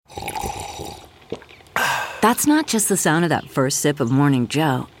That's not just the sound of that first sip of Morning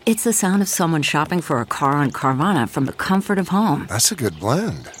Joe. It's the sound of someone shopping for a car on Carvana from the comfort of home. That's a good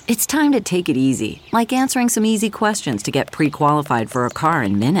blend. It's time to take it easy, like answering some easy questions to get pre-qualified for a car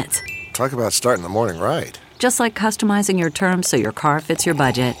in minutes. Talk about starting the morning right. Just like customizing your terms so your car fits your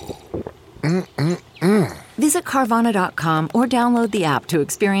budget. Visit Carvana.com or download the app to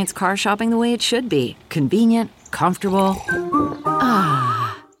experience car shopping the way it should be. Convenient, comfortable.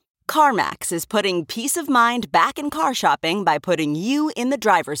 CarMax is putting peace of mind back in car shopping by putting you in the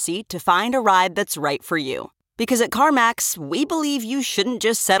driver's seat to find a ride that's right for you. Because at CarMax, we believe you shouldn't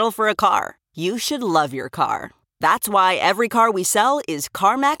just settle for a car. You should love your car. That's why every car we sell is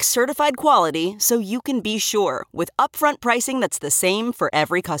CarMax certified quality, so you can be sure with upfront pricing that's the same for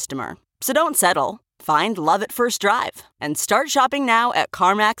every customer. So don't settle. Find love at first drive and start shopping now at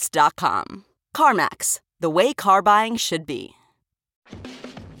CarMax.com. CarMax, the way car buying should be.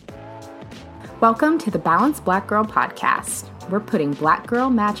 Welcome to the Balanced Black Girl Podcast. We're putting Black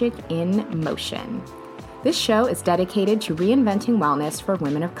girl magic in motion. This show is dedicated to reinventing wellness for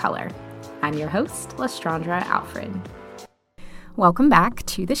women of color. I'm your host, Lestrandra Alfred. Welcome back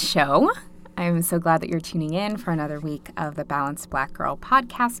to the show. I'm so glad that you're tuning in for another week of the Balanced Black Girl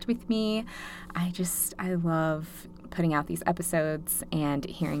Podcast with me. I love putting out these episodes, and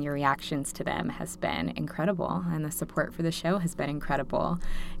hearing your reactions to them has been incredible, and the support for the show has been incredible,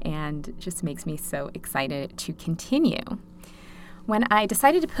 and just makes me so excited to continue. When I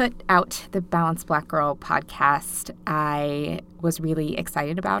decided to put out the Balanced Black Girl podcast, I was really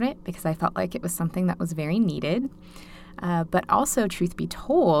excited about it because I felt like it was something that was very needed. But also, truth be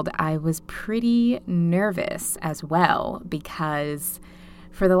told, I was pretty nervous as well because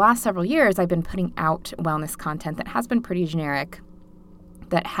for the last several years, I've been putting out wellness content that has been pretty generic,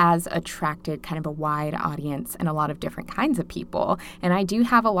 that has attracted kind of a wide audience and a lot of different kinds of people. And I do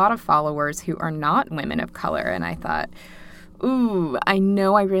have a lot of followers who are not women of color. And I thought, I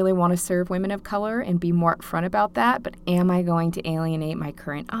know I really want to serve women of color and be more upfront about that, but am I going to alienate my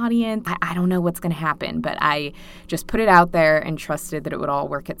current audience? I don't know what's going to happen, but I just put it out there and trusted that it would all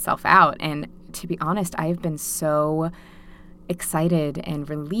work itself out. And to be honest, I have been so excited and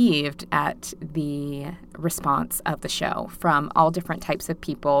relieved at the response of the show from all different types of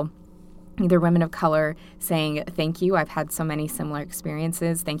people, either women of color saying, thank you, I've had so many similar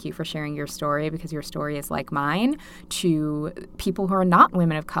experiences, thank you for sharing your story because your story is like mine, to people who are not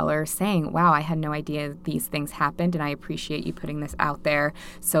women of color saying, wow, I had no idea these things happened and I appreciate you putting this out there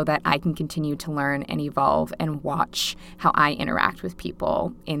so that I can continue to learn and evolve and watch how I interact with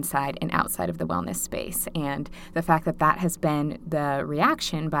people inside and outside of the wellness space. And the fact that that has been the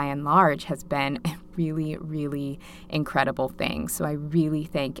reaction by and large has been really, really incredible thing. So I really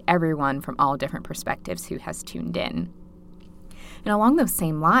thank everyone from all different perspectives who has tuned in. And along those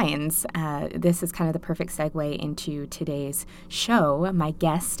same lines, this is kind of the perfect segue into today's show. My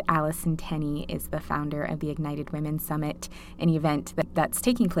guest, Allison Tenney, is the founder of the Ignited Women Summit, an event that's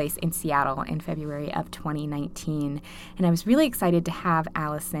taking place in Seattle in February of 2019. And I was really excited to have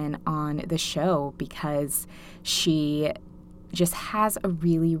Allison on the show because she just has a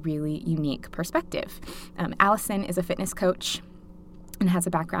really, really unique perspective. Allison is a fitness coach and has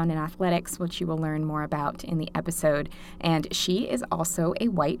a background in athletics, which you will learn more about in the episode. And she is also a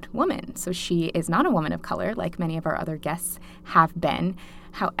white woman. So she is not a woman of color like many of our other guests have been.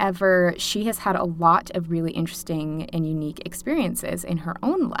 However, she has had a lot of really interesting and unique experiences in her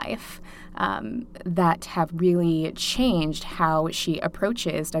own life that have really changed how she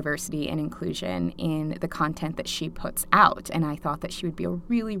approaches diversity and inclusion in the content that she puts out. And I thought that she would be a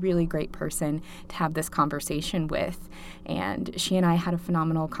really, really great person to have this conversation with. And she and I had a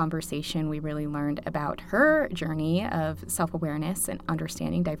phenomenal conversation. We really learned about her journey of self-awareness and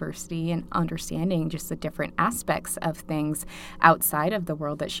understanding diversity and understanding just the different aspects of things outside of the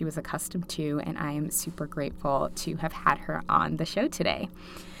world that she was accustomed to. And I am super grateful to have had her on the show today.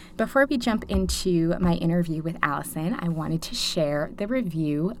 Before we jump into my interview with Allison, I wanted to share the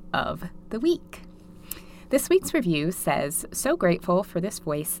review of the week. This week's review says, "So grateful for this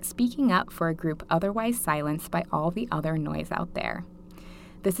voice speaking up for a group otherwise silenced by all the other noise out there.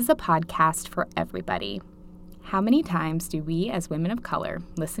 This is a podcast for everybody. How many times do we as women of color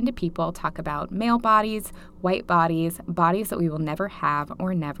listen to people talk about male bodies, white bodies, bodies that we will never have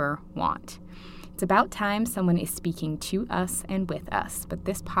or never want? It's about time someone is speaking to us and with us, but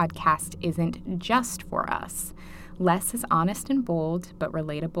this podcast isn't just for us. Less is honest and bold, but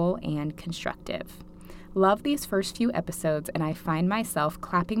relatable and constructive. Love these first few episodes, and I find myself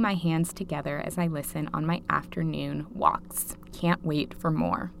clapping my hands together as I listen on my afternoon walks. Can't wait for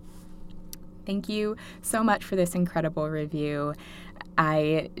more." Thank you so much for this incredible review.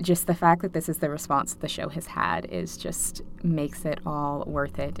 The fact that this is the response the show has had is just makes it all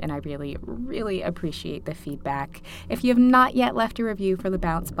worth it. And I really, really appreciate the feedback. If you have not yet left a review for the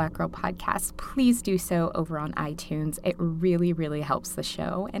Balanced Black Girl podcast, please do so over on iTunes. It really, really helps the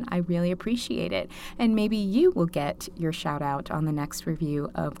show, and I really appreciate it. And maybe you will get your shout out on the next review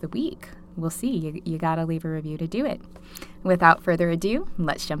of the week. We'll see. You got to leave a review to do it. Without further ado,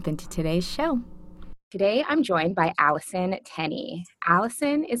 let's jump into today's show. Today, I'm joined by Allison Tenney.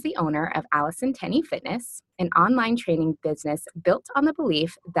 Allison is the owner of Allison Tenney Fitness, an online training business built on the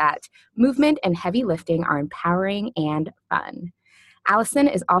belief that movement and heavy lifting are empowering and fun. Allison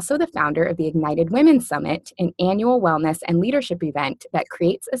is also the founder of the Ignited Women's Summit, an annual wellness and leadership event that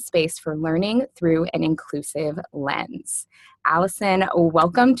creates a space for learning through an inclusive lens. Allison,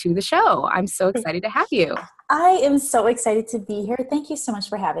 welcome to the show. I'm so excited to have you. I am so excited to be here. Thank you so much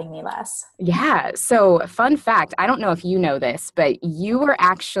for having me, Les. Yeah. So fun fact, I don't know if you know this, but you were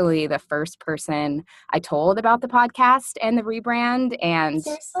actually the first person I told about the podcast and the rebrand. And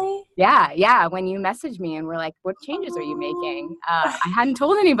seriously? Yeah. When you messaged me and were like, what changes are you making? I hadn't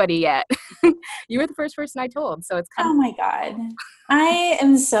told anybody yet. You were the first person I told. So it's kind of... Oh my God. I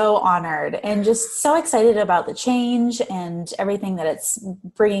am so honored and just so excited about the change and everything that it's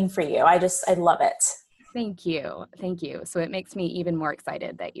bringing for you. I love it. Thank you. So it makes me even more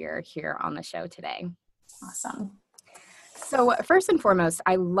excited that you're here on the show today. Awesome. So first and foremost,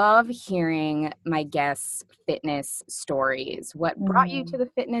 I love hearing my guests' fitness stories. What brought you to the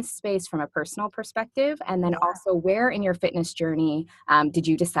fitness space from a personal perspective? And then also where in your fitness journey did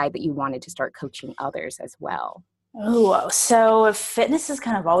you decide that you wanted to start coaching others as well? Oh, so fitness has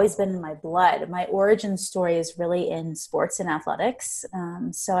kind of always been in my blood. My origin story is really in sports and athletics.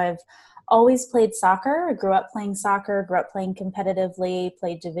 So I've always played soccer. I grew up playing soccer, grew up playing competitively,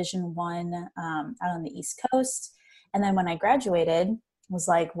 played Division I out on the East Coast. And then when I graduated, was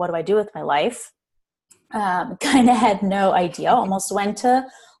like, what do I do with my life? Kind of had no idea. Almost went to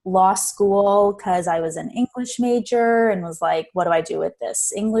law school because I was an English major and was like, what do I do with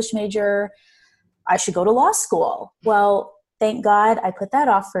this English major? I should go to law school. Well, thank God I put that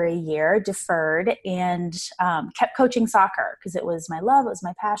off for a year, deferred, and kept coaching soccer because it was my love, it was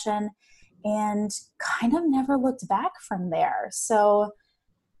my passion, and kind of never looked back from there. So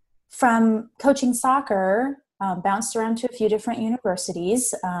from coaching soccer, bounced around to a few different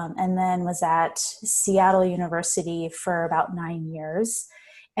universities, and then was at Seattle University for about 9 years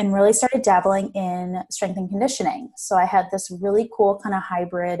and really started dabbling in strength and conditioning. So I had this really cool kind of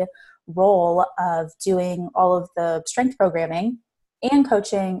hybrid role of doing all of the strength programming and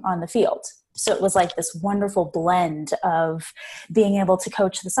coaching on the field. So it was like this wonderful blend of being able to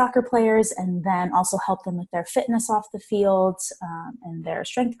coach the soccer players and then also help them with their fitness off the field and their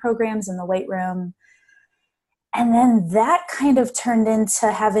strength programs in the weight room. And then that kind of turned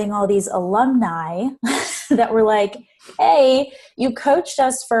into having all these alumni that were like, hey, you coached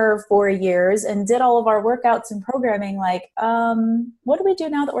us for 4 years and did all of our workouts and programming. Like, what do we do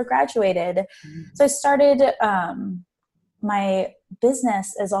now that we're graduated? Mm-hmm. So I started my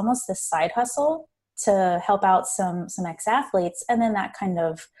business as almost this side hustle to help out some ex-athletes. And then that kind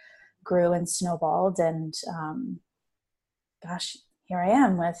of grew and snowballed. And here I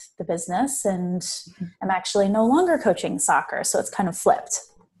am with the business, and I'm actually no longer coaching soccer. So it's kind of flipped.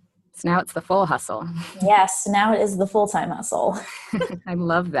 So now it's the full hustle. Yes, now it is the full-time hustle. I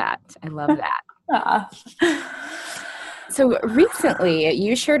love that. So recently,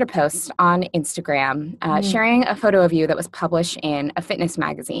 you shared a post on Instagram sharing a photo of you that was published in a fitness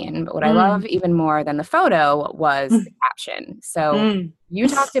magazine. But what I love even more than the photo was the caption. So you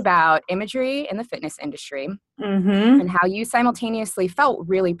talked about imagery in the fitness industry and how you simultaneously felt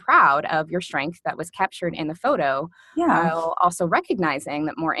really proud of your strength that was captured in the photo, while also recognizing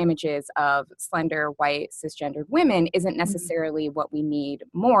that more images of slender, white, cisgendered women isn't necessarily what we need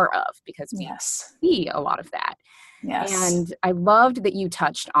more of, because we see a lot of that. Yes. And I loved that you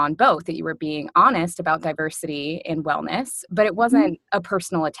touched on both, that you were being honest about diversity in wellness, but it wasn't a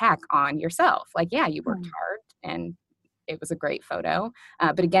personal attack on yourself. Like, yeah, you worked hard and it was a great photo,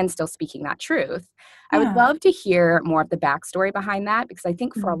 but again, still speaking that truth. I would love to hear more of the backstory behind that, because I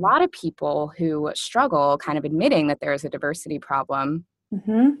think for a lot of people who struggle kind of admitting that there is a diversity problem,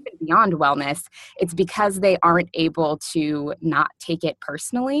 beyond wellness, it's because they aren't able to not take it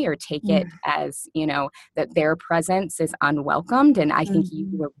personally or take it as, that their presence is unwelcomed. And I think you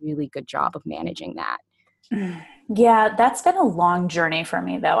do a really good job of managing that. Yeah, that's been a long journey for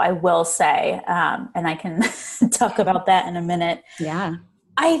me, though, I will say. And I can talk about that in a minute. Yeah.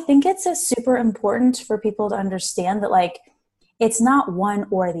 I think it's super important for people to understand that, like, it's not one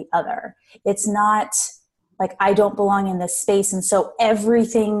or the other. It's not like I don't belong in this space. And so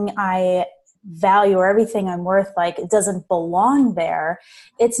everything I value or everything I'm worth, like it doesn't belong there.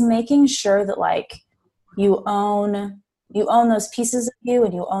 It's making sure that like you own those pieces of you,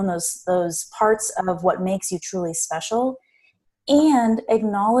 and you own those parts of what makes you truly special, and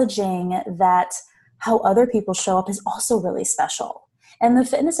acknowledging that how other people show up is also really special. And the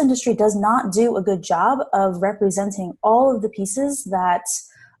fitness industry does not do a good job of representing all of the pieces that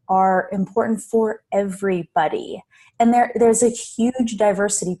are important for everybody. And there's a huge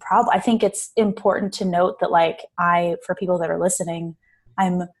diversity problem. I think it's important to note that like for people that are listening,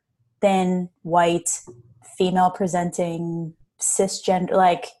 I'm thin, white, female presenting, cisgender,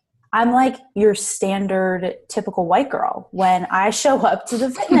 like I'm like your standard typical white girl when I show up to the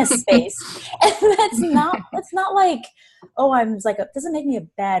fitness space. And it's not like, oh, I'm like, it doesn't make me a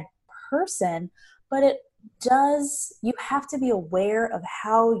bad person, but it does, you have to be aware of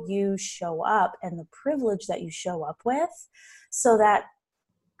how you show up and the privilege that you show up with, so that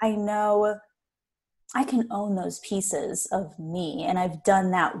I know I can own those pieces of me. And I've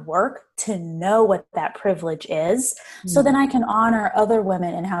done that work to know what that privilege is. So then I can honor other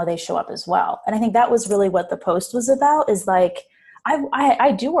women and how they show up as well. And I think that was really what the post was about, is like,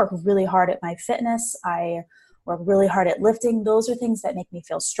 I do work really hard at my fitness. I work really hard at lifting. Those are things that make me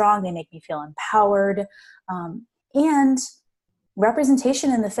feel strong. They make me feel empowered. And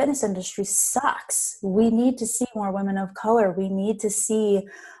representation in the fitness industry sucks. We need to see more women of color. We need to see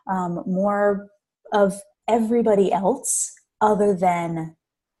more of everybody else other than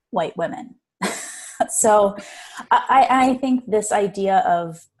white women. So I think this idea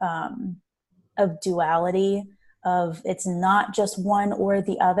of duality, of it's not just one or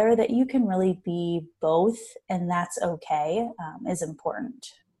the other, that you can really be both, and that's okay, is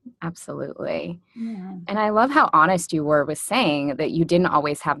important. Absolutely. Yeah. And I love how honest you were with saying that you didn't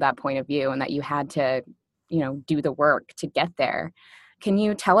always have that point of view, and that you had to, do the work to get there. Can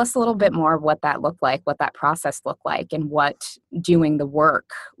you tell us a little bit more what that looked like, what that process looked like, and what doing the work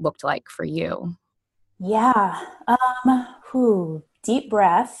looked like for you? Yeah. Deep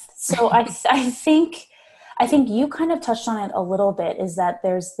breath. So I think you kind of touched on it a little bit, is that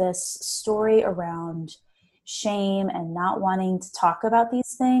there's this story around shame and not wanting to talk about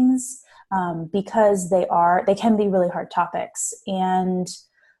these things, because they can be really hard topics. And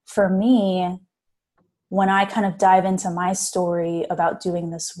for me, when I kind of dive into my story about doing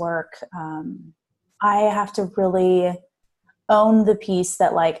this work, I have to really own the piece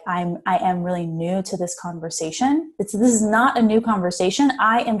that like I am really new to this conversation. This is not a new conversation.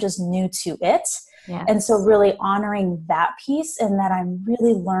 I am just new to it. Yes. And so really honoring that piece, and that I'm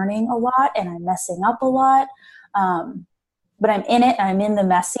really learning a lot and I'm messing up a lot. But I'm in it and I'm in the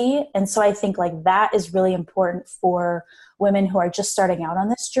messy. And so I think like that is really important for women who are just starting out on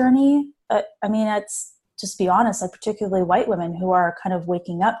this journey. It's just be honest, like particularly white women who are kind of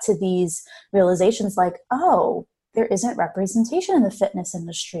waking up to these realizations like, oh, there isn't representation in the fitness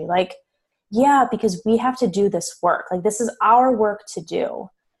industry. Like, yeah, because we have to do this work. Like this is our work to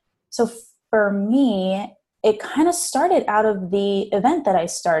do. So for me, it kind of started out of the event that I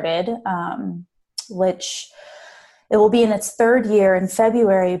started, which it will be in its third year in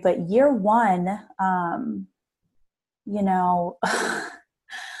February, but year one,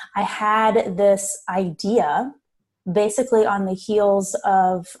 I had this idea basically on the heels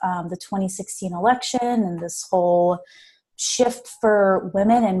of the 2016 election and this whole shift for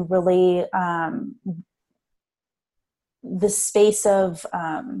women, and really the space of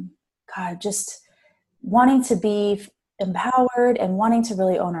just wanting to be empowered and wanting to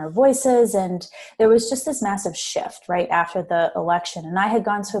really own our voices. And there was just this massive shift right after the election. And I had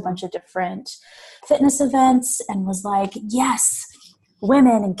gone to a bunch of different fitness events and was like, yes,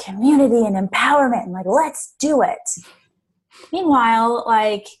 women and community and empowerment, and like, let's do it. Meanwhile,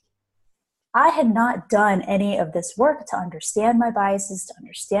 like I had not done any of this work to understand my biases, to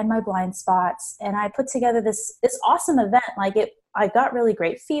understand my blind spots. And I put together this awesome event. I got really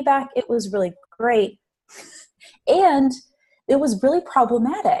great feedback. It was really great. And it was really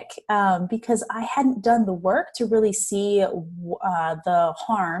problematic because I hadn't done the work to really see the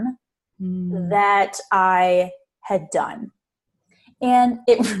harm that I had done. And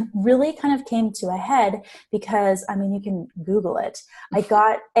it really kind of came to a head because, you can Google it. I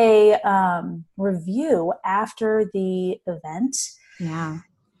got a review after the event. Yeah.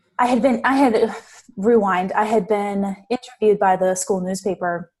 I had been interviewed by the school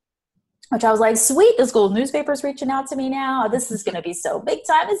newspaper, which I was like, sweet, the school newspaper's reaching out to me now. This is going to be so big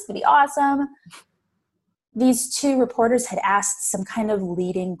time. This is going to be awesome. these two reporters had asked some kind of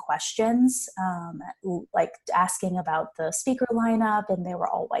leading questions, like asking about the speaker lineup, and they were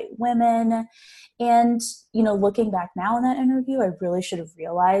all white women. And, you know, looking back now in that interview, I really should have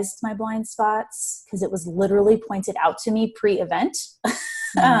realized my blind spots, because it was literally pointed out to me pre-event.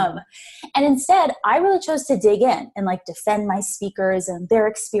 And instead, I really chose to dig in and like defend my speakers and their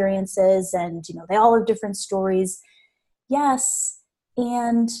experiences. And, you know, they all have different stories. Yes.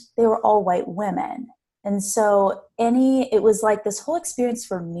 And they were all white women. And so it was like this whole experience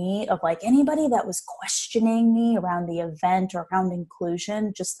for me of like anybody that was questioning me around the event or around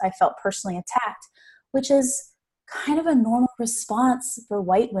inclusion, just I felt personally attacked, which is kind of a normal response for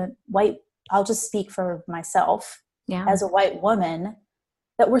I'll just speak for myself as a white woman,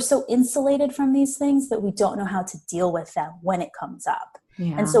 that we're so insulated from these things that we don't know how to deal with them when it comes up.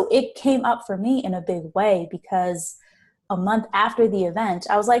 Yeah. And so it came up for me in a big way, because a month after the event,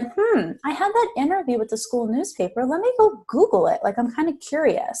 I was like, I had that interview with the school newspaper. Let me go Google it. Like, I'm kind of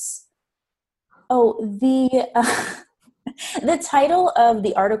curious. Oh, the title of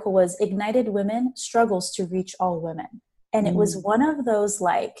the article was Ignited Women Struggles to Reach All Women. And it was one of those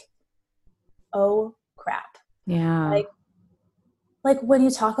like, oh crap. Yeah. Like when you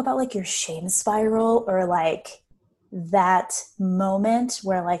talk about like your shame spiral, or like that moment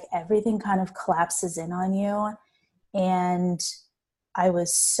where like everything kind of collapses in on you. And I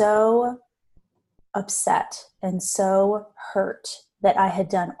was so upset and so hurt that I had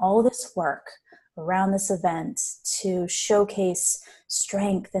done all this work around this event to showcase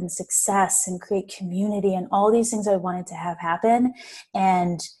strength and success and create community and all these things I wanted to have happen.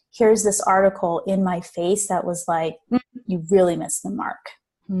 And here's this article in my face that was like, you really missed the mark.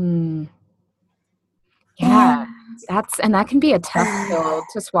 Yeah, that can be a tough pill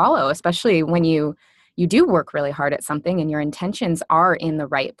to swallow, especially when you do work really hard at something and your intentions are in the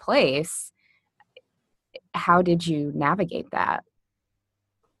right place. How did you navigate that?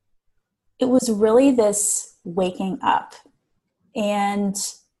 It was really this waking up. And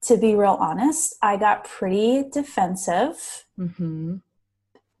to be real honest, I got pretty defensive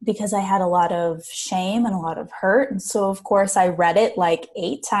because I had a lot of shame and a lot of hurt. And so, of course, I read it like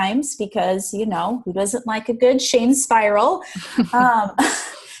 8 times because, you know, who doesn't like a good shame spiral?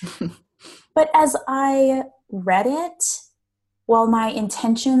 But as I read it, while my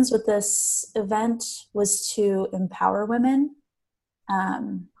intentions with this event was to empower women,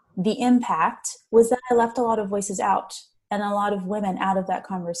 the impact was that I left a lot of voices out and a lot of women out of that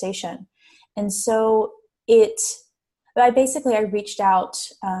conversation. And so I reached out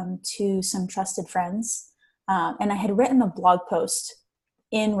to some trusted friends, and I had written a blog post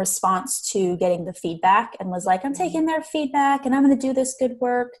in response to getting the feedback, and was like, I'm taking their feedback and I'm going to do this good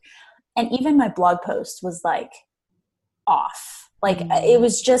work. And even my blog post was like off. Like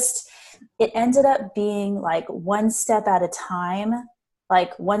it ended up being like one step at a time,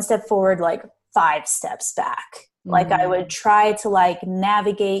 like one step forward, like 5 steps back. Like I would try to like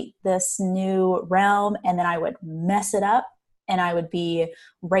navigate this new realm, and then I would mess it up, and I would be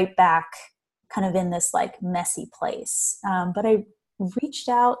right back kind of in this like messy place. But I reached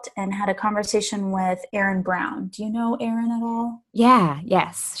out and had a conversation with Erin Brown. Do you know Erin at all?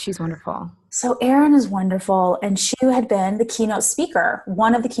 Yes, she's wonderful. So Erin is wonderful, and she had been the keynote speaker,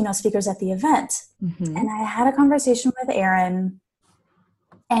 one of the keynote speakers at the event. And I had a conversation with Erin,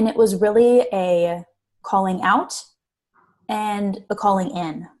 and it was really a calling out and a calling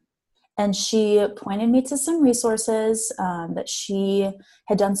in. And she pointed me to some resources that she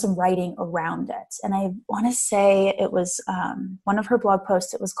had done some writing around it. And I want to say it was one of her blog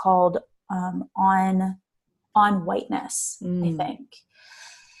posts. It was called On Whiteness, I think.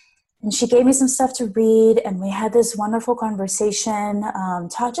 And she gave me some stuff to read, and we had this wonderful conversation,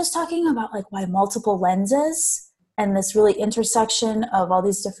 just talking about like why multiple lenses and this really intersection of all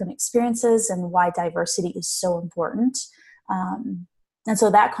these different experiences and why diversity is so important. And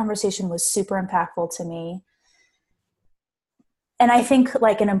so that conversation was super impactful to me. And I think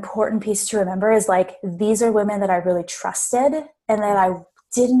like an important piece to remember is like, these are women that I really trusted and that I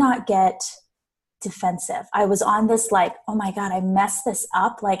did not get defensive. I was on this like, oh my God, I messed this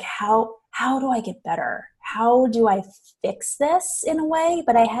up. Like, how do I get better? How do I fix this in a way?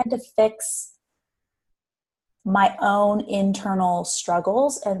 But I had to fix my own internal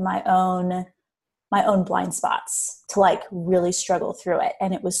struggles and my own blind spots to like really struggle through it.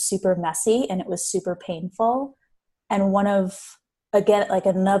 And it was super messy and it was super painful. And again, like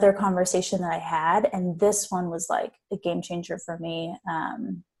another conversation that I had, and this one was like a game changer for me.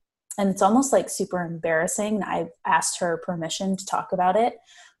 And it's almost like super embarrassing. I asked her permission to talk about it,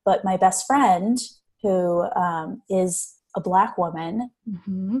 but my best friend, who is a Black woman,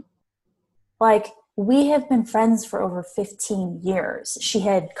 like we have been friends for over 15 years. She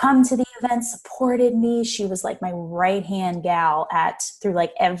had come to the event, supported me. She was like my right-hand gal through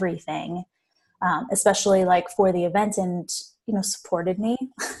like everything, especially like for the event, and, you know, supported me.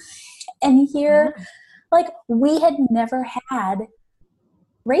 And here, like, we had never had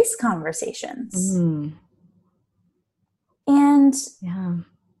race conversations. And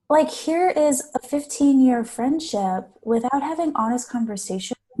like, here is a 15-year friendship without having honest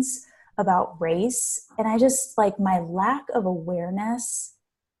conversations about race. And I just, like, my lack of awareness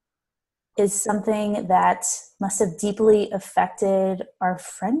is something that must have deeply affected our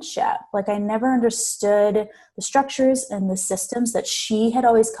friendship. Like, I never understood the structures and the systems that she had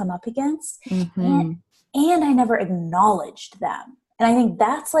always come up against. And I never acknowledged them. And I think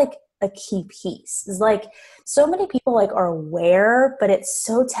that's like a key piece, is like, so many people like are aware, but it's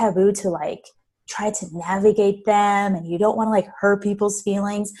so taboo to like try to navigate them, and you don't want to like hurt people's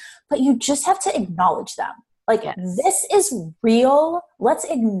feelings, but you just have to acknowledge them. Like, this is real. Let's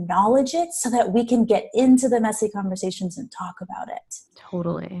acknowledge it so that we can get into the messy conversations and talk about it.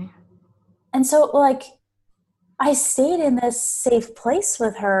 Totally. And so, like, I stayed in this safe place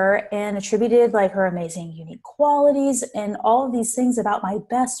with her and attributed like her amazing, unique qualities and all of these things about my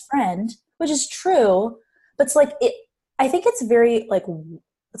best friend, which is true. But it's like, I think it's very like,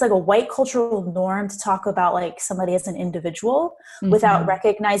 it's like a white cultural norm to talk about like somebody as an individual without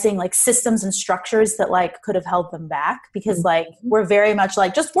recognizing like systems and structures that like could have held them back, because like we're very much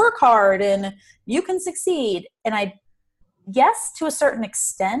like, just work hard and you can succeed. And yes, to a certain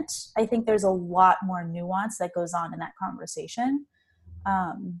extent, I think there's a lot more nuance that goes on in that conversation.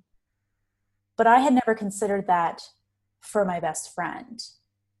 But I had never considered that for my best friend.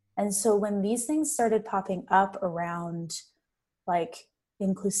 And so when these things started popping up around like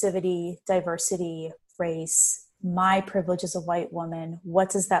inclusivity, diversity, race, my privilege as a white woman,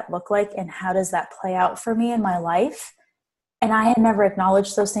 what does that look like? And how does that play out for me in my life? And I had never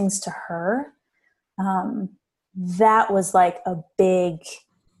acknowledged those things to her. That was like a big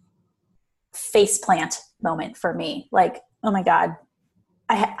faceplant moment for me. Like, oh my God,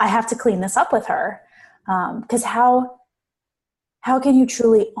 I have to clean this up with her. Because how can you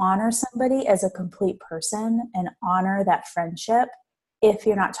truly honor somebody as a complete person and honor that friendship if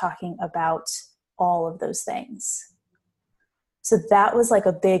you're not talking about all of those things? So that was like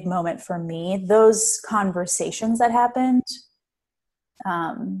a big moment for me. Those conversations that happened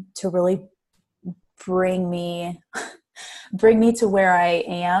to really bring me to where I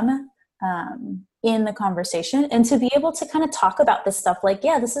am in the conversation, and to be able to kind of talk about this stuff like,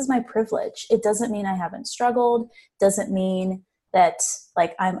 yeah, this is my privilege. It doesn't mean I haven't struggled. Doesn't mean that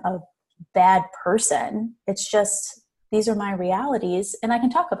like I'm a bad person. It's just, these are my realities and I can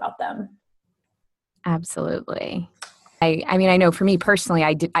talk about them. Absolutely. I mean, I know for me personally,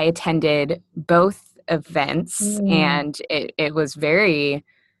 I attended both events and it was very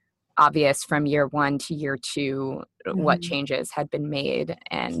obvious from year one to year two what changes had been made,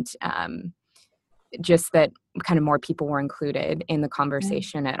 and just that kind of more people were included in the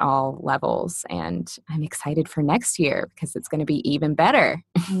conversation at all levels. And I'm excited for next year because it's going to be even better.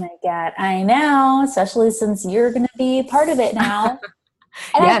 Oh my God, I know, especially since you're going to be part of it now.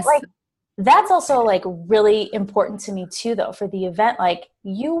 And yes. That's also like really important to me too, though, for the event. Like,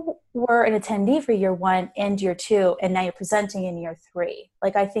 you were an attendee for year one and year two, and now you're presenting in year three.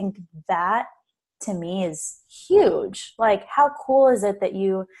 Like, I think that to me is huge. Like, how cool is it that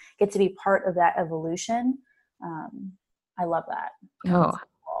you get to be part of that evolution? I love that. Oh,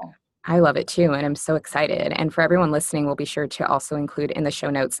 cool. I love it too. And I'm so excited. And for everyone listening, we'll be sure to also include in the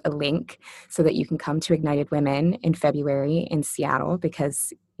show notes a link so that you can come to Ignited Women in February in Seattle,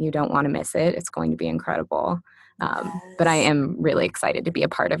 because you don't want to miss it. It's going to be incredible. But I am really excited to be a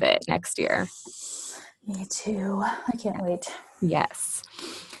part of it next year. Me too. I can't wait. Yes.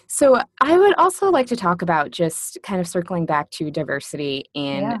 So I would also like to talk about just kind of circling back to diversity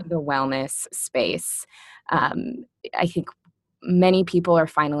in the wellness space. I think many people are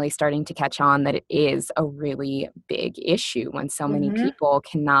finally starting to catch on that it is a really big issue when so many people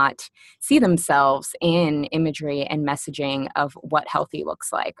cannot see themselves in imagery and messaging of what healthy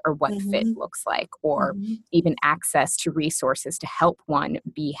looks like, or what fit looks like, or even access to resources to help one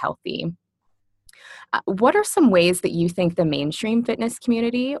be healthy. What are some ways that you think the mainstream fitness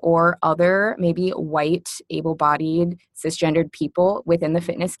community or other maybe white, able-bodied, cisgendered people within the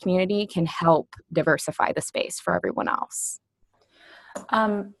fitness community can help diversify the space for everyone else?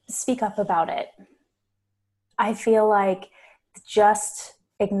 Speak up about it. I feel like just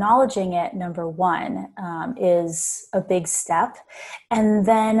acknowledging it, number one, is a big step. And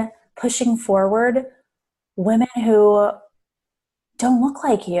then pushing forward women who don't look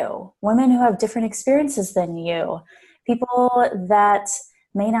like you, women who have different experiences than you, people that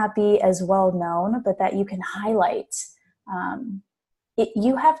may not be as well known, but that you can highlight.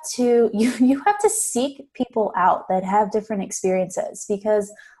 You have to you have to seek people out that have different experiences,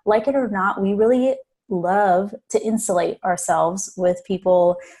 because like it or not, we really love to insulate ourselves with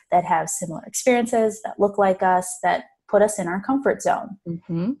people that have similar experiences, that look like us, that put us in our comfort zone.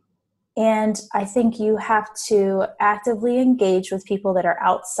 Mm-hmm. And I think you have to actively engage with people that are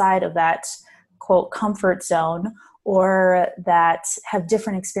outside of that, quote, comfort zone, or that have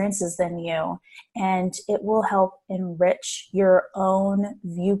different experiences than you. And it will help enrich your own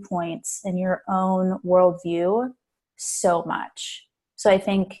viewpoints and your own worldview so much. So I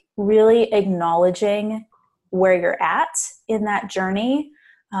think really acknowledging where you're at in that journey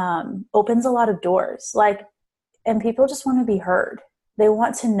opens a lot of doors. Like, and people just want to be heard. They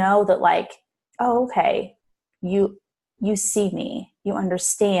want to know that, like, oh, okay, you see me, you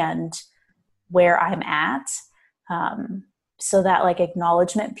understand where I'm at. So that like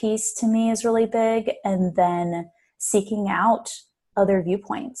acknowledgement piece to me is really big. And then seeking out other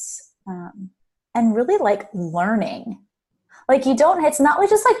viewpoints, and really like learning. Like it's not like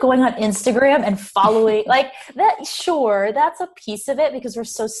just like going on Instagram and following like that. Sure, that's a piece of it, because we're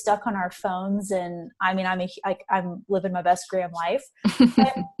so stuck on our phones. And I mean, I'm living my best gram life.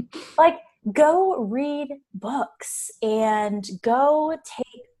 But, like, go read books and go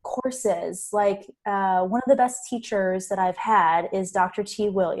take courses. Like one of the best teachers that I've had is Dr. T.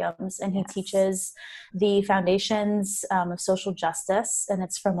 Williams, and he teaches the foundations of social justice, and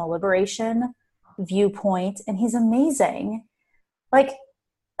it's from a liberation viewpoint, and he's amazing. Like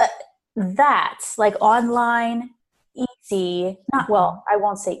that's like online, easy, not, well, I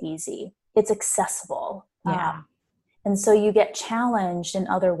won't say easy. It's accessible. Yeah. And so you get challenged in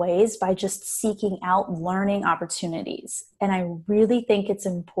other ways by just seeking out learning opportunities. And I really think it's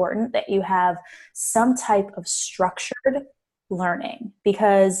important that you have some type of structured learning,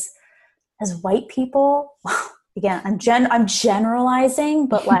 because as white people, again, I'm generalizing,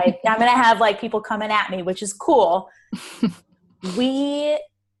 but like I'm going to have like people coming at me, which is cool. We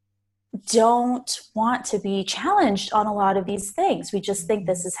don't want to be challenged on a lot of these things. We just think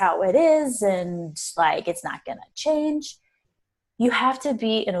this is how it is, and like it's not going to change. You have to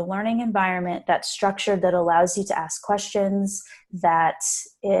be in a learning environment that's structured, that allows you to ask questions, that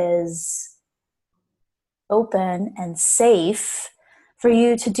is open and safe for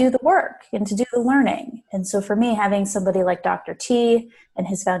you to do the work and to do the learning. And so for me, having somebody like Dr. T and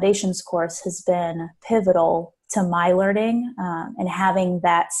his foundations course has been pivotal to my learning, and having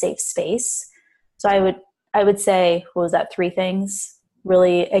that safe space. So I would say, what was that, 3 things?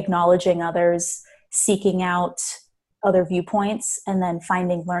 Really acknowledging others, seeking out other viewpoints, and then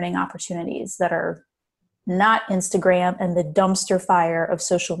finding learning opportunities that are not Instagram and the dumpster fire of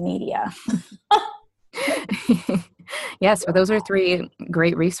social media. Yes, but those are 3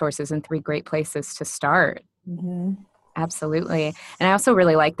 great resources and 3 great places to start. Mm-hmm. Absolutely. And I also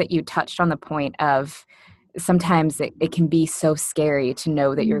really like that you touched on the point of sometimes it can be so scary to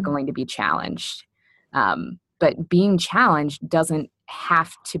know that you're going to be challenged. But being challenged doesn't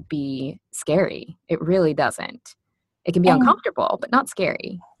have to be scary. It really doesn't. It can be uncomfortable, but not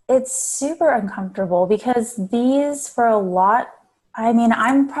scary. It's super uncomfortable, because these, for a lot, I mean,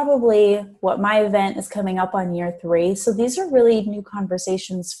 I'm probably, my event is coming up on year 3. So these are really new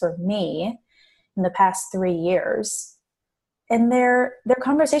conversations for me in the past 3 years. And they're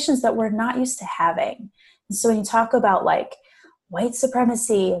conversations that we're not used to having. And so when you talk about like white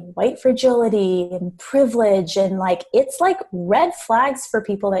supremacy, white fragility, and privilege, and like, it's like red flags for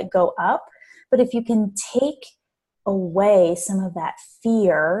people that go up. But if you can take away some of that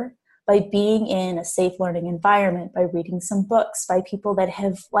fear by being in a safe learning environment, by reading some books by people that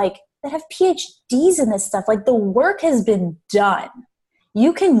have PhDs in this stuff, like the work has been done.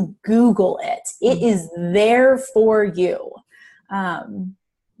 You can Google it. It is there for you. Then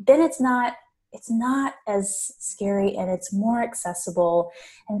it's not as scary, and it's more accessible.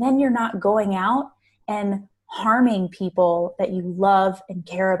 And then you're not going out and harming people that you love and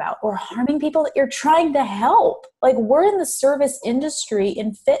care about, or harming people that you're trying to help. Like, we're in the service industry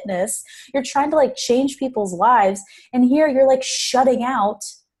in fitness. You're trying to like change people's lives. And here you're like shutting out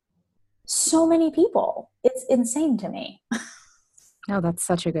so many people. It's insane to me. No, that's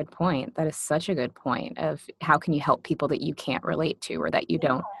such a good point. That is such a good point of how can you help people that you can't relate to, or that you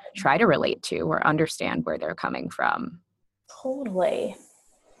don't try to relate to or understand where they're coming from. Totally.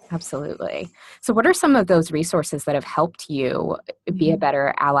 Absolutely. So what are some of those resources that have helped you be a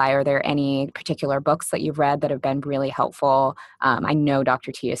better ally? Are there any particular books that you've read that have been really helpful? I know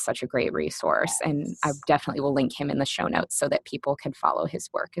Dr. T is such a great resource, and I definitely will link him in the show notes so that people can follow his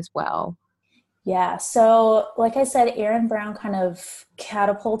work as well. Yeah. So like I said, Erin Brown kind of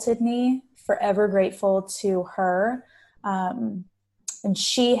catapulted me, forever grateful to her. And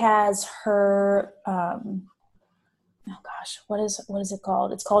she has her, what is it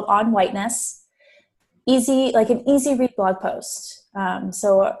called? It's called On Whiteness. Easy, like an easy read blog post.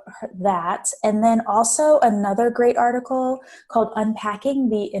 That, and then also another great article called Unpacking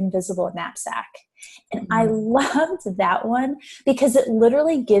the Invisible Knapsack. And I loved that one because it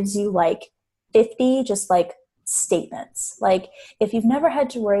literally gives you like 50 just like statements. Like if you've never had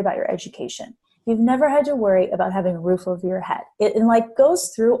to worry about your education, you've never had to worry about having a roof over your head. It like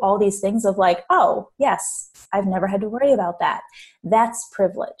goes through all these things of like, oh yes, I've never had to worry about that. That's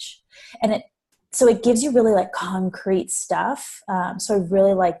privilege. And so it gives you really like concrete stuff. So I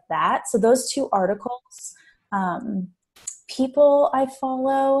really like that. So those two articles, people I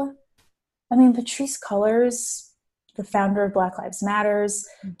follow, I mean, Patrisse Cullors, the founder of Black Lives Matters,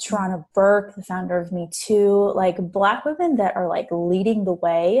 Tarana Burke, the founder of Me Too, like Black women that are like leading the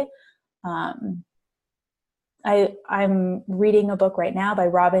way. I'm reading a book right now by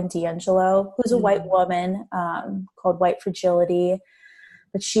Robin DiAngelo, who's a white woman, called White Fragility,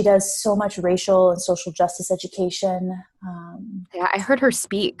 but she does so much racial and social justice education. Yeah, I heard her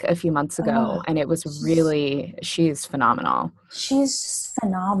speak a few months ago, and it was she's phenomenal. She's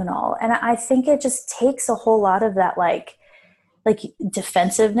phenomenal. And I think it just takes a whole lot of that like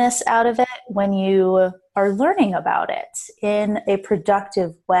defensiveness out of it when you are learning about it in a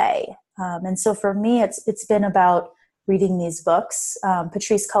productive way. And so for me, it's been about reading these books.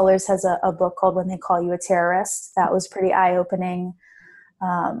 Patrisse Cullors has a book called When They Call You a Terrorist. That was pretty eye-opening.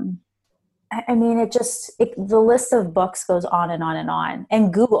 I mean, the list of books goes on and on and on.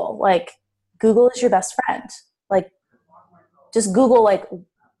 And Google is your best friend. Like, just Google, like,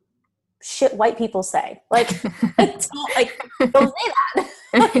 shit white people say. Like, don't say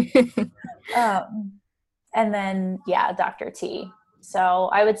that. And then, yeah, Dr. T. So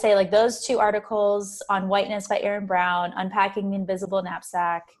I would say, like, those two articles on Whiteness by Erin Brown, Unpacking the Invisible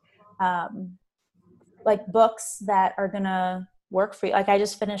Knapsack, like, books that are going to work for you. Like I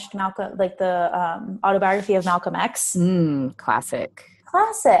just finished the autobiography of Malcolm X. Classic,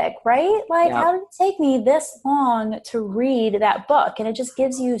 right? Like, yep. How did it take me this long to read that book? And it just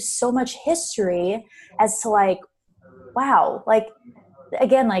gives you so much history as to like, wow, like,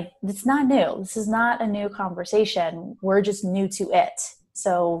 again, like it's not new. This is not a new conversation. We're just new to it.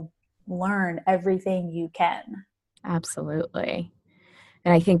 So learn everything you can. Absolutely.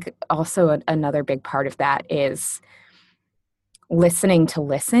 And I think also another big part of that is listening to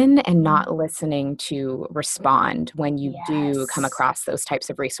listen and not listening to respond when you do come across those types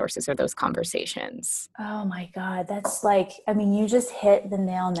of resources or those conversations. Oh my God. That's like, I mean, you just hit the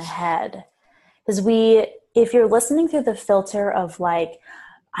nail on the head. Because if you're listening through the filter of like,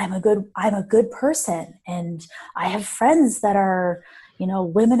 I'm a good person and I have friends that are,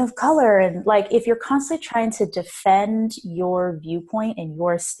 women of color. And like, if you're constantly trying to defend your viewpoint and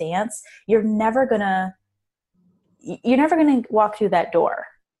your stance, you're never going to walk through that door.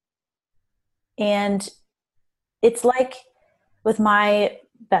 And it's like with my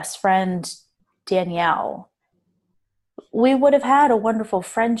best friend, Danielle, we would have had a wonderful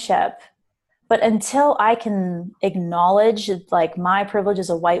friendship, but until I can acknowledge like my privilege as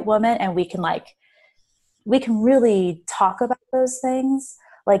a white woman and we can really talk about those things,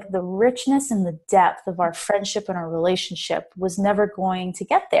 like the richness and the depth of our friendship and our relationship was never going to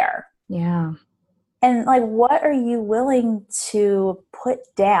get there. Yeah. And like, what are you willing to put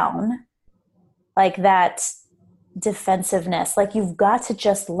down? Like that defensiveness, like you've got to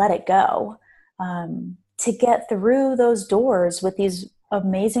just let it go to get through those doors with these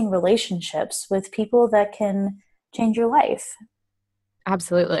amazing relationships with people that can change your life.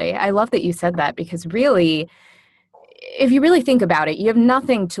 Absolutely. I love that you said that because really, if you really think about it, you have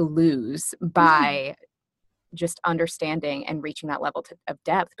nothing to lose by just understanding and reaching that level of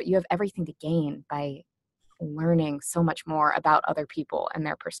depth, but you have everything to gain by learning so much more about other people and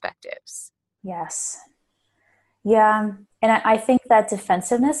their perspectives. Yes. Yeah. And I think that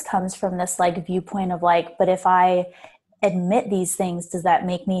defensiveness comes from this like viewpoint of like, but if I admit these things, does that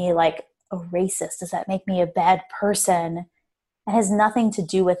make me like a racist? Does that make me a bad person? It has nothing to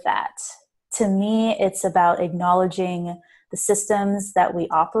do with that. To me, it's about acknowledging the systems that we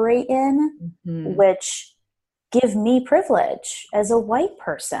operate in, which give me privilege as a white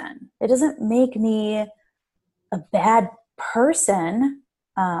person. It doesn't make me a bad person.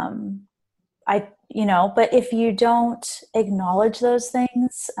 But if you don't acknowledge those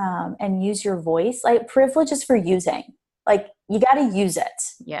things, and use your voice, like privilege is for using, like you got to use it.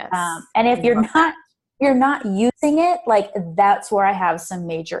 Yes. And if you're not using it, like that's where I have some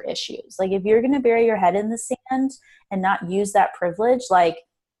major issues. Like if you're going to bury your head in the sand and not use that privilege, like,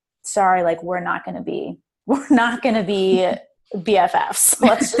 sorry, like we're not going to be BFFs.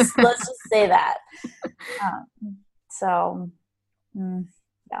 Let's just say that.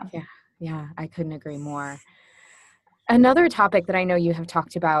 Yeah. Yeah, I couldn't agree more. Another topic that I know you have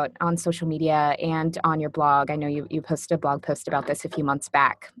talked about on social media and on your blog, I know you posted a blog post about this a few months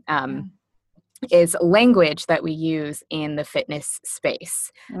back, is language that we use in the fitness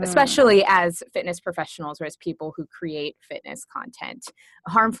space, especially as fitness professionals or as people who create fitness content,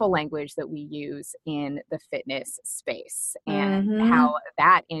 harmful language that we use in the fitness space, and how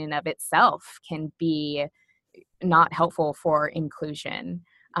that in and of itself can be not helpful for inclusion.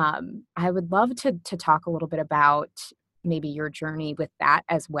 I would love to talk a little bit about maybe your journey with that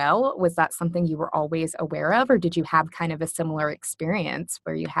as well. Was that something you were always aware of, or did you have kind of a similar experience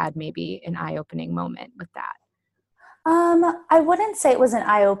where you had maybe an eye-opening moment with that? I wouldn't say it was an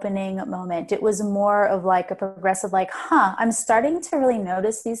eye-opening moment. It was more of like a progressive, like, I'm starting to really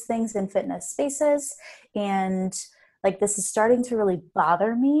notice these things in fitness spaces. And like, this is starting to really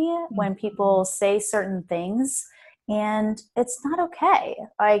bother me when people say certain things, and it's not okay.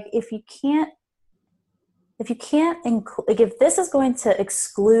 Like, if this is going to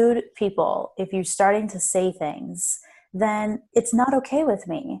exclude people, if you're starting to say things, then it's not okay with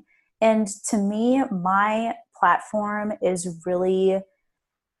me. And to me, my platform is really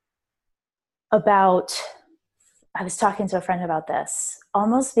about, I was talking to a friend about this,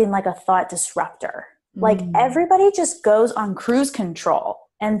 almost being like a thought disruptor. Like everybody just goes on cruise control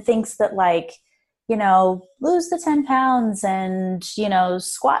and thinks that like, lose the 10 pounds and,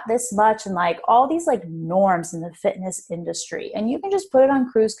 squat this much, and like all these like norms in the fitness industry. And you can just put it on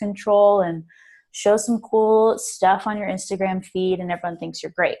cruise control and show some cool stuff on your Instagram feed and everyone thinks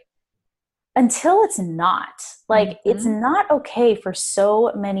you're great. Until it's not. Like, it's not okay for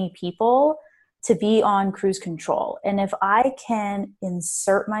so many people to be on cruise control. And if I can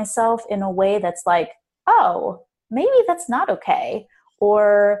insert myself in a way that's like, oh, maybe that's not okay,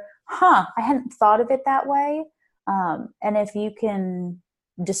 or I hadn't thought of it that way. And if you can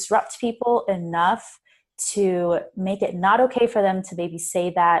disrupt people enough to make it not okay for them to maybe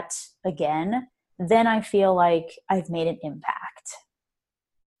say that again, then I feel like I've made an impact.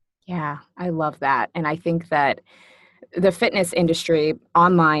 Yeah, I love that. And I think that the fitness industry,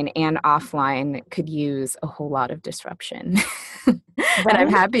 online and offline, could use a whole lot of disruption. Right? And I'm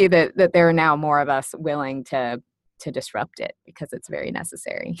happy that there are now more of us willing to disrupt it, because it's very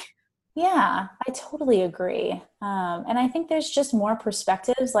necessary. Yeah, I totally agree. And I think there's just more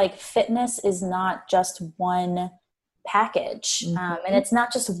perspectives. Like, fitness is not just one package. And it's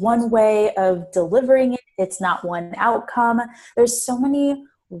not just one way of delivering it. It's not one outcome. There's so many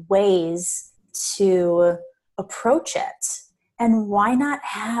ways to approach it. And why not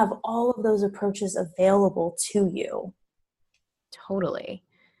have all of those approaches available to you? Totally.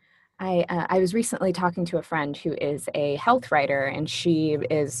 I was recently talking to a friend who is a health writer, and she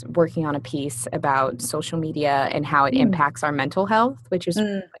is working on a piece about social media and how it impacts our mental health, which is,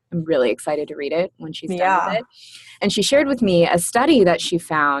 I'm really excited to read it when she's done with it. And she shared with me a study that she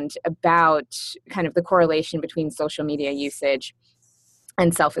found about kind of the correlation between social media usage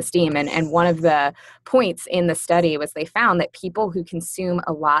and self-esteem. And one of the points in the study was they found that people who consume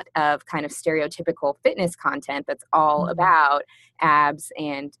a lot of kind of stereotypical fitness content that's all about abs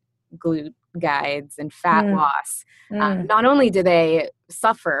and glute guides and fat loss, not only do they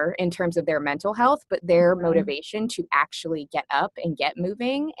suffer in terms of their mental health, but their motivation to actually get up and get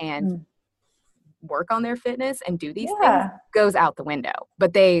moving and work on their fitness and do these things goes out the window.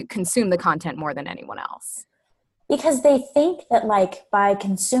 But they consume the content more than anyone else. Because they think that like by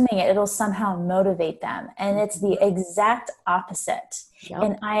consuming it, it'll somehow motivate them. And it's the exact opposite. Yep.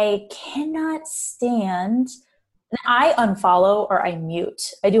 And I cannot stand, I unfollow or I mute.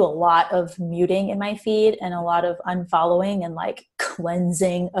 I do a lot of muting in my feed and a lot of unfollowing and like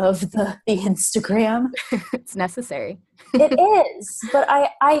cleansing of the Instagram. It's necessary. It is. But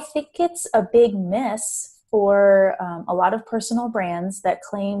I think it's a big miss for a lot of personal brands that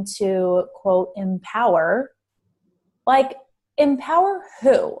claim to, quote, empower. Like, empower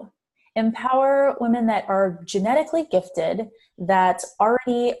who? Empower women that are genetically gifted, that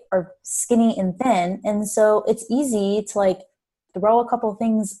already are skinny and thin. And so it's easy to like throw a couple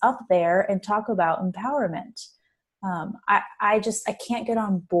things up there and talk about empowerment. I can't get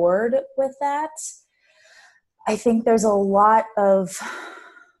on board with that. I think there's a lot of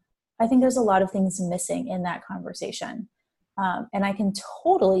I think there's a lot of things missing in that conversation. And I can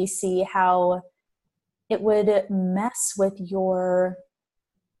totally see how it would mess with your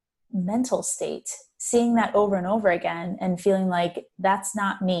mental state, seeing that over and over again and feeling like that's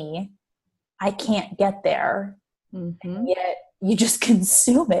not me. I can't get there. Mm-hmm. And yet you just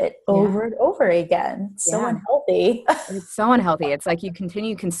consume it over and over again. It's so unhealthy. It's so unhealthy. It's like you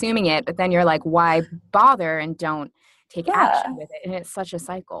continue consuming it, but then you're like, why bother, and don't take action with it. And it's such a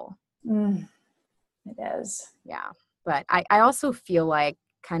cycle. It is. Yeah. But I also feel like,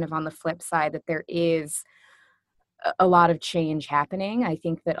 kind of on the flip side, that there is a lot of change happening. I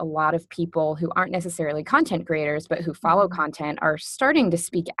think that a lot of people who aren't necessarily content creators, but who follow content, are starting to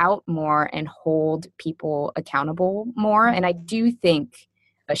speak out more and hold people accountable more. And I do think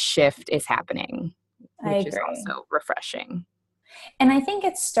a shift is happening, which is also refreshing. And I think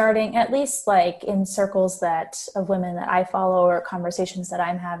it's starting, at least like in circles of women that I follow or conversations that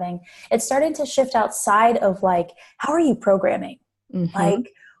I'm having, it's starting to shift outside of like, how are you programming? Mm-hmm.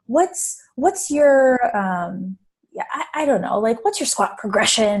 Like, what's your, I don't know, like, what's your squat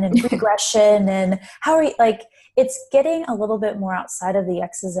progression and regression, and how are you, like, it's getting a little bit more outside of the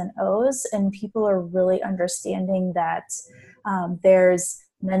X's and O's, and people are really understanding that there's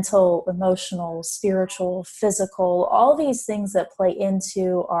mental, emotional, spiritual, physical, all these things that play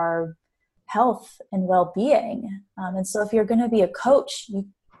into our health and well-being. And so if you're going to be a coach,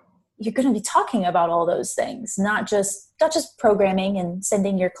 you're going to be talking about all those things, not just programming and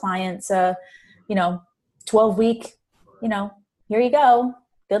sending your clients a, 12-week, here you go,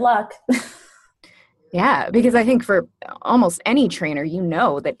 good luck. Yeah, because I think for almost any trainer,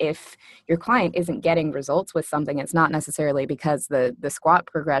 that if your client isn't getting results with something, it's not necessarily because the squat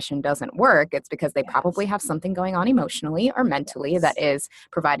progression doesn't work. It's because they probably have something going on emotionally or mentally that is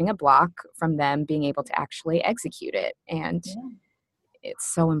providing a block from them being able to actually execute it. And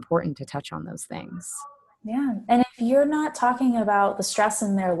it's so important to touch on those things. Yeah. And if you're not talking about the stress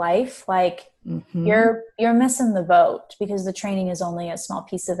in their life, like you're missing the boat, because the training is only a small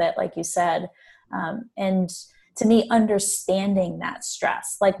piece of it, like you said. And to me, understanding that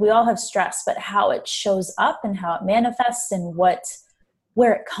stress, like we all have stress, but how it shows up and how it manifests and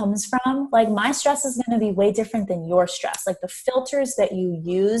where it comes from. Like my stress is going to be way different than your stress. Like the filters that you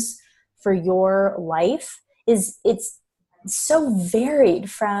use for your life it's so varied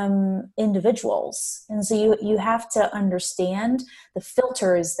from individuals. And so you have to understand the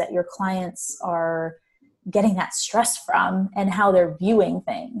filters that your clients are getting that stress from and how they're viewing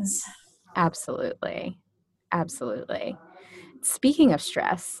things. Absolutely. Absolutely. Speaking of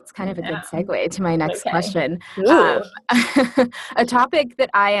stress, it's kind of a good segue to my next question. A topic that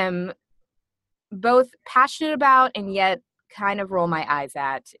I am both passionate about and yet kind of roll my eyes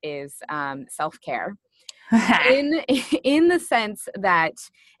at is self-care. in the sense that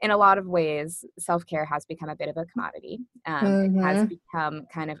in a lot of ways, self-care has become a bit of a commodity. It has become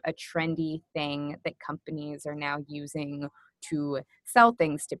kind of a trendy thing that companies are now using to sell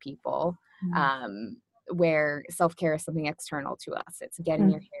things to people, where self-care is something external to us. It's getting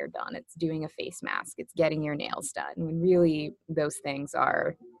your hair done. It's doing a face mask. It's getting your nails done. When really those things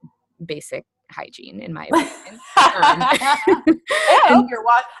are basic hygiene, in my opinion. I hope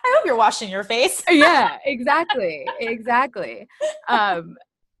you're washing your face. Yeah, exactly. And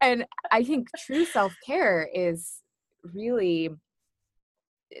I think true self-care is really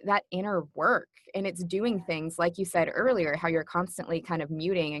that inner work, and it's doing things like you said earlier, how you're constantly kind of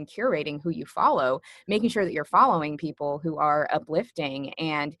muting and curating who you follow, making sure that you're following people who are uplifting,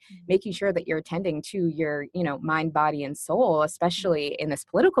 and making sure that you're attending to your, mind, body, and soul, especially in this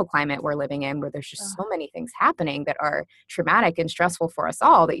political climate we're living in, where there's just so many things happening that are traumatic and stressful for us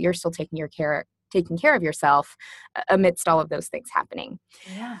all, that you're still taking care of yourself amidst all of those things happening.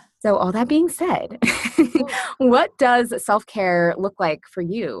 Yeah. So all that being said, what does self-care look like for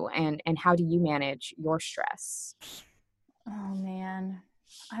you, and how do you manage your stress? Oh man,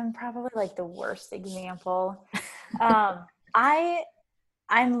 I'm probably like the worst example. I'm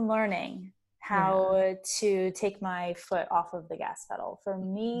learning how to take my foot off of the gas pedal. For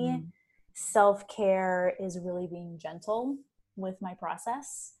me, self-care is really being gentle with my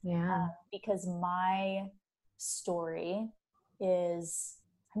process. Because my story is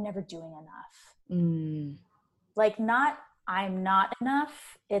I'm never doing enough. Like not I'm not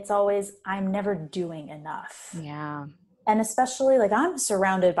enough. It's always I'm never doing enough. Yeah. And especially like I'm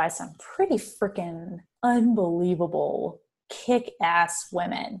surrounded by some pretty freaking unbelievable kick-ass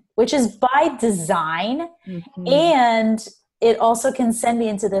women, which is by design. And it also can send me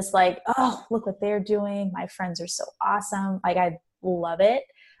into this like, oh, look what they're doing. My friends are so awesome. Like I love it.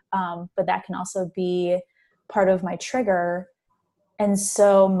 But that can also be part of my trigger. And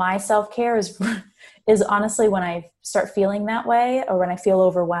so my self-care is honestly when I start feeling that way, or when I feel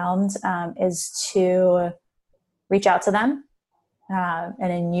overwhelmed, is to reach out to them, and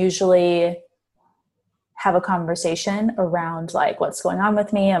then usually have a conversation around like, what's going on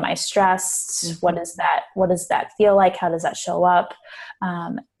with me? Am I stressed? Mm-hmm. What does that feel like? How does that show up?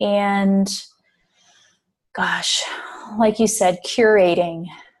 And gosh, like you said, curating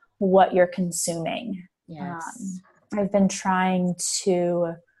what you're consuming. Yes. I've been trying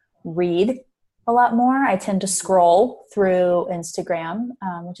to read a lot more. I tend to scroll through Instagram,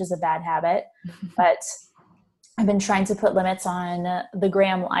 which is a bad habit, but I've been trying to put limits on the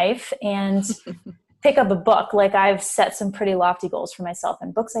gram life and pick up a book. Like I've set some pretty lofty goals for myself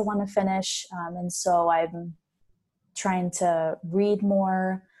and books I want to finish. And so I'm trying to read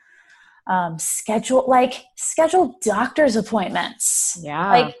more, schedule doctor's appointments.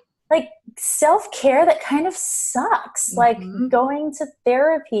 Yeah. Like self-care that kind of sucks. Like going to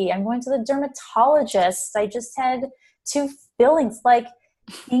therapy. I'm going to the dermatologist. I just had 2 fillings, like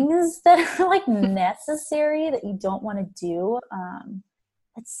things that are like necessary that you don't want to do.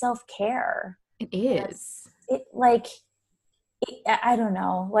 It's self-care. It is. I don't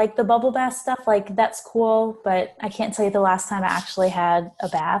know, like the bubble bath stuff, like that's cool, but I can't tell you the last time I actually had a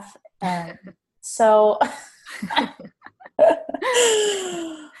bath. So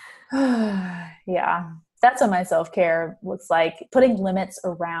yeah, that's what my self-care looks like. Putting limits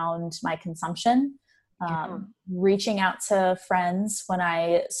around my consumption, reaching out to friends when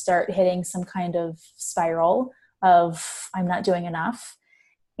I start hitting some kind of spiral of I'm not doing enough,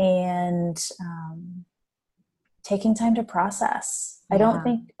 and taking time to process. I don't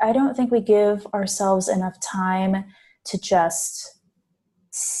think we give ourselves enough time to just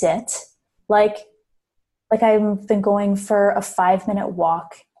sit. Like I've been going for a 5-minute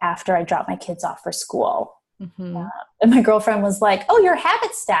walk after I drop my kids off for school. Mm-hmm. And my girlfriend was like, "Oh, you're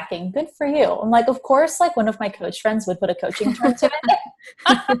habit stacking. Good for you." I'm like, of course, like one of my coach friends would put a coaching term to it.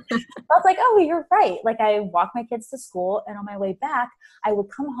 I was like, "Oh, you're right." Like I walk my kids to school, and on my way back, I would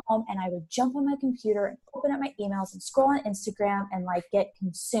come home and I would jump on my computer and open up my emails and scroll on Instagram and like get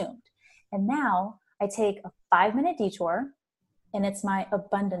consumed. And now I take a 5-minute detour, and it's my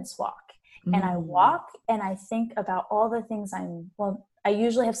abundance walk. And I walk and I think about all the things I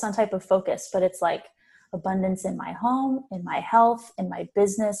usually have some type of focus, but it's like abundance in my home, in my health, in my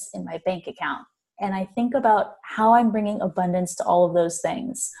business, in my bank account. And I think about how I'm bringing abundance to all of those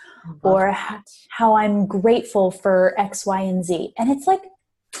things, or how I'm grateful for X, Y, and Z. And it's like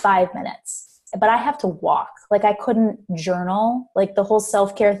 5 minutes, but I have to walk. Like I couldn't journal, like the whole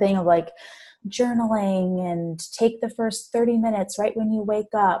self-care thing of like journaling and take the first 30 minutes right when you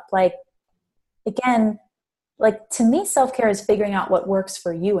wake up. Like, again, like to me, self-care is figuring out what works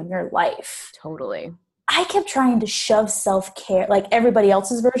for you in your life. Totally. I kept trying to shove self-care, like everybody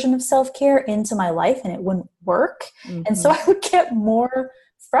else's version of self-care, into my life, and it wouldn't work. Mm-hmm. And so I would get more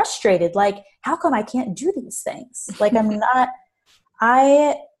frustrated. Like, how come I can't do these things? Like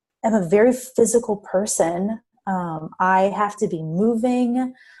I am a very physical person. I have to be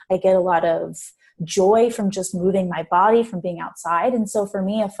moving. I get a lot of joy from just moving my body, from being outside. And so for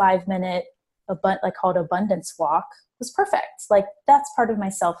me, a 5-minute, like called abundance walk was perfect. Like that's part of my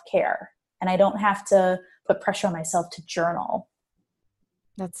self-care. And I don't have to put pressure on myself to journal.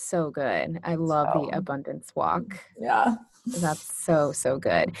 That's so good. I love the abundance walk. Yeah. That's so, so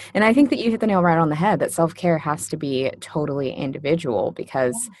good. And I think that you hit the nail right on the head, that self-care has to be totally individual,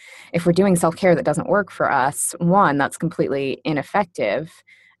 because if we're doing self-care that doesn't work for us, 1, that's completely ineffective.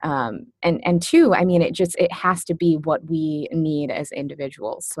 And 2, I mean, it has to be what we need as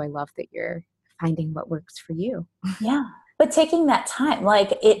individuals. So I love that you're finding what works for you. Yeah. But taking that time,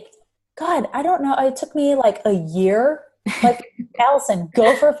 like God, I don't know. It took me like a year. Like, Allison,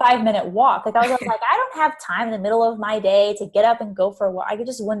 go for a 5-minute walk. Like I was like, I don't have time in the middle of my day to get up and go for a walk. I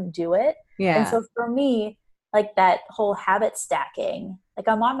just wouldn't do it. Yeah. And so for me, like that whole habit stacking, like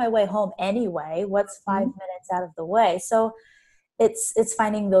I'm on my way home anyway. What's 5 minutes out of the way? So it's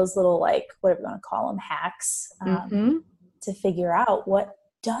finding those little, like, whatever you want to call them, hacks to figure out what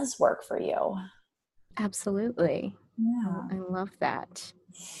does work for you. Absolutely. Yeah. I love that.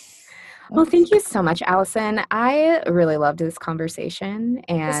 Well, thank you so much, Allison. I really loved this conversation.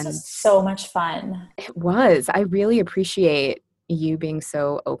 And this was so much fun. It was. I really appreciate you being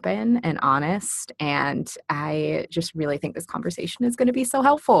so open and honest. And I just really think this conversation is going to be so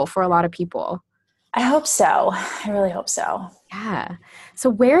helpful for a lot of people. I hope so. I really hope so. Yeah. So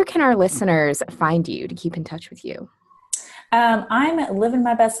where can our listeners find you to keep in touch with you? I'm living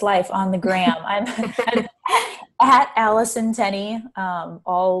my best life on the gram. I'm At Allison Tenney,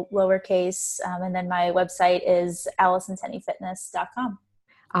 all lowercase. And then my website is AllisonTenneyFitness.com.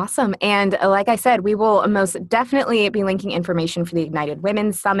 Awesome. And like I said, we will most definitely be linking information for the Ignited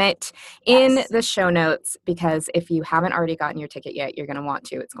Women's Summit in the show notes, because if you haven't already gotten your ticket yet, you're going to want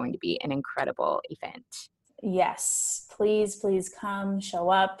to. It's going to be an incredible event. Yes. Please come, show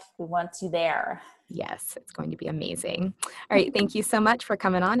up. We want you there. Yes, it's going to be amazing. All right. Thank you so much for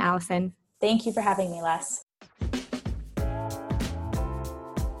coming on, Allison. Thank you for having me, Les.